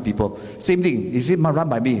night for my people. Same thing. Is it run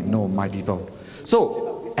by me? No, my people.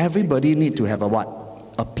 So, everybody need to have a what?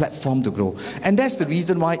 A platform to grow. And that's the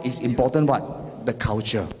reason why it's important what? The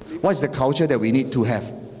culture. What is the culture that we need to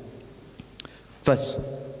have? First,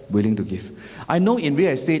 willing to give. I know in real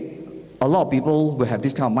estate, a lot of people will have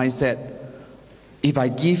this kind of mindset. If I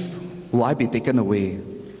give, will I be taken away?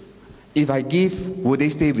 If I give, will they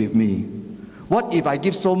stay with me? What if I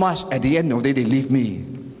give so much, at the end of the day, they leave me?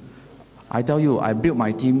 I tell you, I built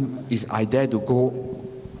my team, is I dare to go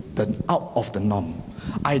out of the norm.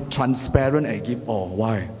 I transparent and give all.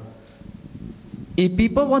 Why? If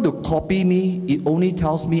people want to copy me, it only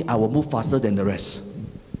tells me I will move faster than the rest.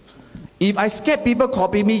 If I scared people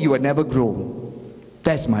copy me, you will never grow.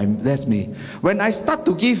 That's me. When I start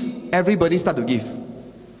to give, everybody start to give.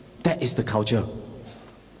 That is the culture.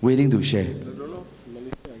 Willing to share.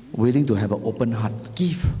 Willing to have an open heart.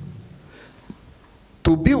 Give.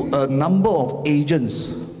 To build a number of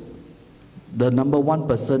agents, the number one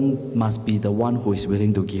person must be the one who is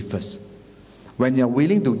willing to give first. When you're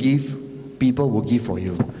willing to give, people will give for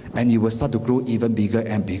you. And you will start to grow even bigger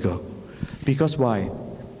and bigger. Because why?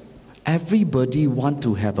 Everybody want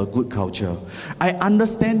to have a good culture. I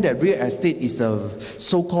understand that real estate is a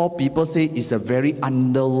so-called, people say it's a very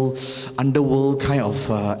underworld kind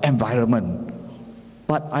of environment.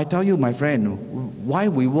 But I tell you, my friend, why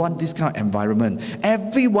we want this kind of environment?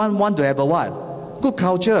 Everyone want to have a what? Good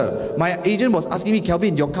culture. My agent was asking me,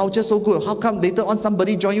 Kelvin, your culture so good. How come later on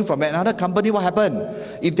somebody join you from another company? What happened?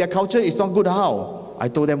 If their culture is not good, how? I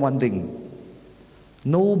told them one thing.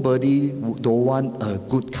 Nobody don't want a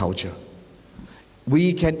good culture.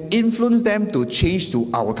 We can influence them to change to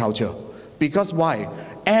our culture. Because why?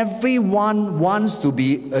 Everyone wants to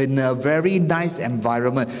be in a very nice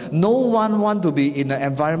environment. No one wants to be in an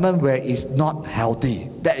environment where it's not healthy.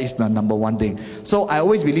 That is the number one thing. So I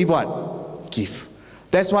always believe what? Give.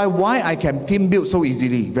 That's why I can team build so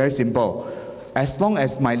easily. Very simple. As long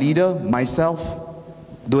as my leader, myself,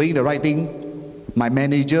 doing the right thing, my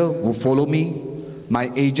manager will follow me,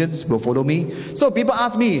 my agents will follow me. So people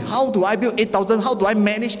ask me, how do I build 8,000? How do I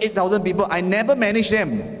manage 8,000 people? I never manage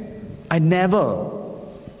them. I never.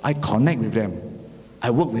 I connect with them. I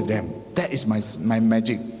work with them. That is my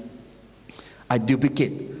magic. I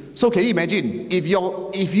duplicate. So can you imagine, if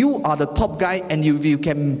you are the top guy and you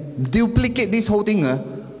can duplicate this whole thing,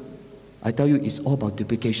 I tell you, it's all about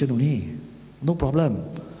duplication only. No problem.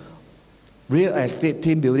 Real estate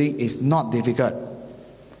team building is not difficult.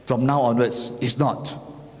 From now onwards, it's not.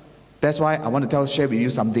 That's why I want to share with you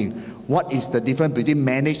something. What is the difference between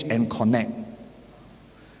manage and connect?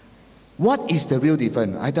 What is the real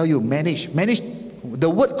difference? I tell you, manage. The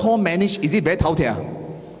word called manage, is it very tao-tia?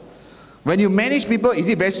 When you manage people, is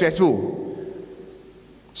it very stressful?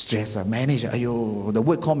 Stress, manage. Ayo, the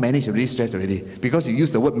word called manage already stress already. Because you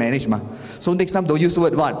use the word manage. So next time don't use the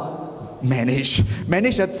word what? Manage.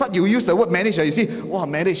 Manage, you use the word manage. You see, wow,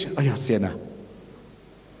 manage. Ayo, sian.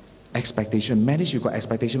 Expectation. Manage, you got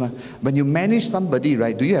expectation. When you manage somebody,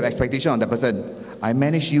 right, do you have expectation on that person? I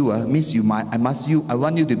manage you, means I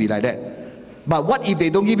want you to be like that. But what if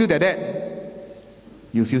they don't give you that?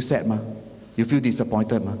 You feel sad, you feel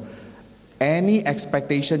disappointed. Any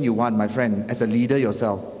expectation you want, my friend, as a leader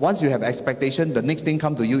yourself, once you have expectation, the next thing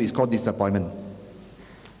come to you is called disappointment.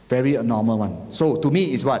 Very normal one. So to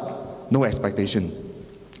me is what? No expectation.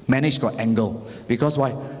 Manage got angle. Because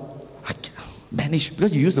why? Manage,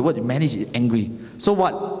 because you use the word manage is angry. So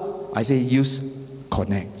what? I say use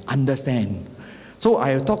connect, understand. So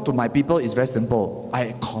I talk to my people, it's very simple.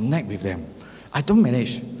 I connect with them. I don't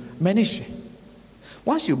manage. Manage.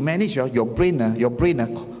 Once you manage your brain,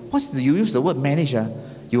 once you use the word manage,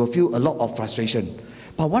 you will feel a lot of frustration.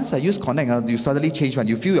 But once I use connect, you suddenly change one.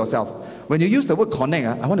 You feel yourself. When you use the word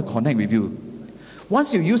connect, I want to connect with you.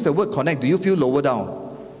 Once you use the word connect, do you feel lower down?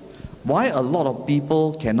 Why a lot of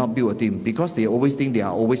people cannot build a team? Because they always think they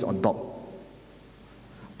are always on top.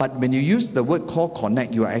 But when you use the word called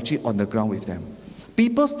connect, you are actually on the ground with them.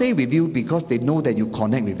 People stay with you because they know that you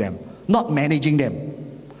connect with them, not managing them.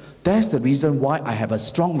 That's the reason why I have a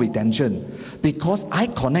strong retention. Because I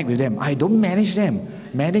connect with them. I don't manage them.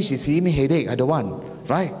 Manage is giving me headache. I don't want.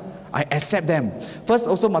 Right? I accept them. First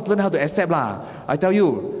also must learn how to accept lah. I tell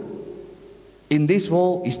you, in this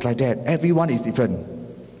world, it's like that. Everyone is different.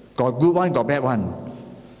 Got good one, got bad one.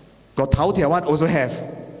 Got tao-tia one, also have.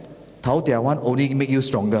 Tao-tia one only make you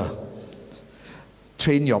stronger.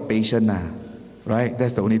 Train your patience. Right?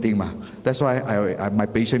 That's the only thing. That's why my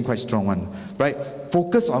patience quite strong one. Right?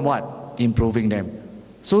 Focus on what? Improving them.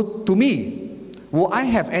 So to me, will I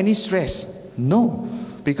have any stress? No.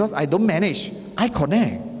 Because I don't manage. I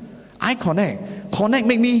connect. I connect. Connect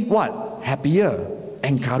make me what? Happier.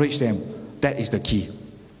 Encourage them. That is the key.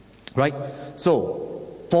 Right?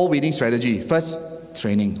 So, 4 winning strategy. First,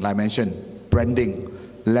 training, like I mentioned. Branding,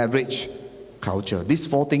 leverage, culture. These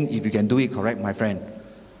 4 things, if you can do it correct, my friend,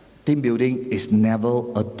 team building is never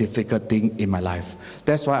a difficult thing in my life.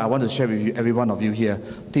 That's why I want to share with you, every one of you here,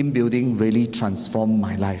 team building really transformed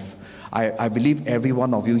my life. I believe every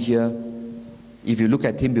one of you here, if you look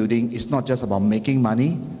at team building, it's not just about making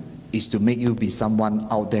money, it's to make you be someone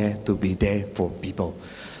out there to be there for people.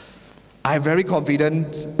 I'm very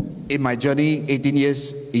confident in my journey, 18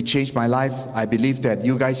 years, it changed my life. I believe that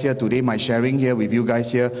you guys here today, my sharing here with you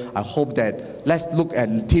guys here, I hope that let's look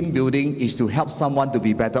at team building is to help someone to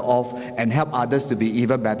be better off and help others to be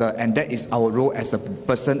even better. And that is our role as a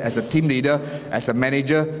person, as a team leader, as a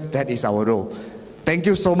manager, that is our role. Thank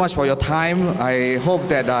you so much for your time. I hope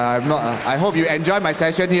that I hope you enjoyed my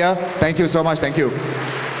session here. Thank you so much. Thank you.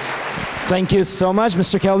 Thank you so much,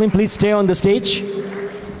 Mr. Kelvin. Please stay on the stage.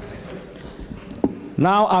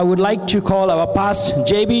 Now I would like to call our past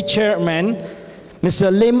JB chairman,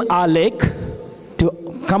 Mr. Lim Lek,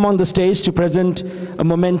 to come on the stage to present a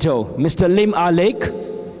memento. Mr. Lim Lek.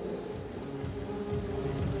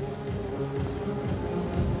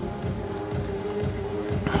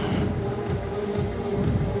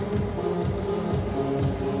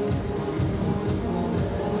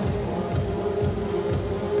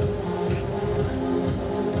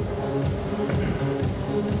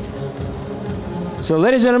 So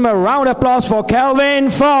ladies and gentlemen, a round of applause for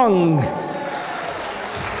Kelvin Fong.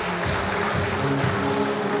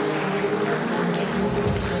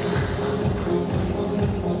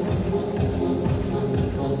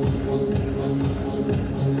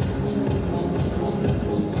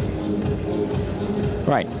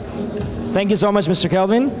 Right. Thank you so much, Mr.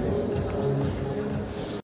 Kelvin.